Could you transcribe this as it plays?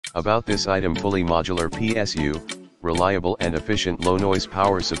About this item: fully modular PSU, reliable and efficient low noise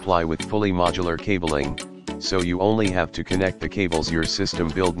power supply with fully modular cabling, so you only have to connect the cables your system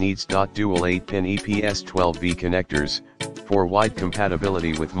build needs. Dual 8-pin EPS12V connectors, for wide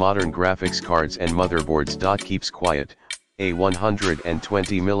compatibility with modern graphics cards and motherboards. Keeps quiet, a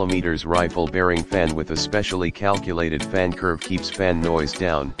 120mm rifle bearing fan with a specially calculated fan curve keeps fan noise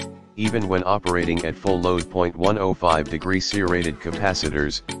down, even when operating at full load. 105° C rated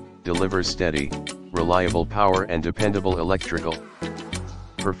capacitors, delivers steady, reliable power and dependable electrical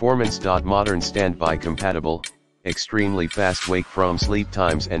performance. Modern standby compatible, extremely fast wake from sleep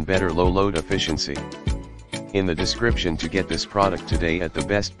times and better low load efficiency. In the description to get this product today at the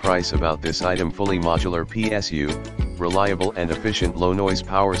best price. About this item: fully modular PSU, reliable and efficient low noise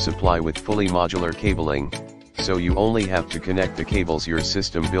power supply with fully modular cabling, so you only have to connect the cables your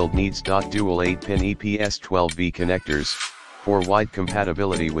system build needs. Dual 8-pin EPS12V connectors, for wide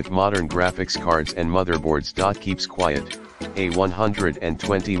compatibility with modern graphics cards and motherboards. Keeps quiet, a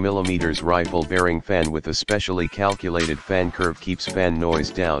 120mm rifle bearing fan with a specially calculated fan curve keeps fan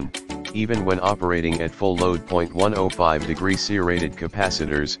noise down, even when operating at full load. 105° C rated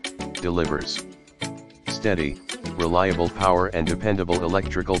capacitors, delivers steady, reliable power and dependable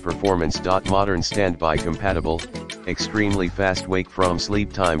electrical performance. Modern standby compatible, extremely fast wake from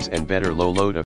sleep times and better low load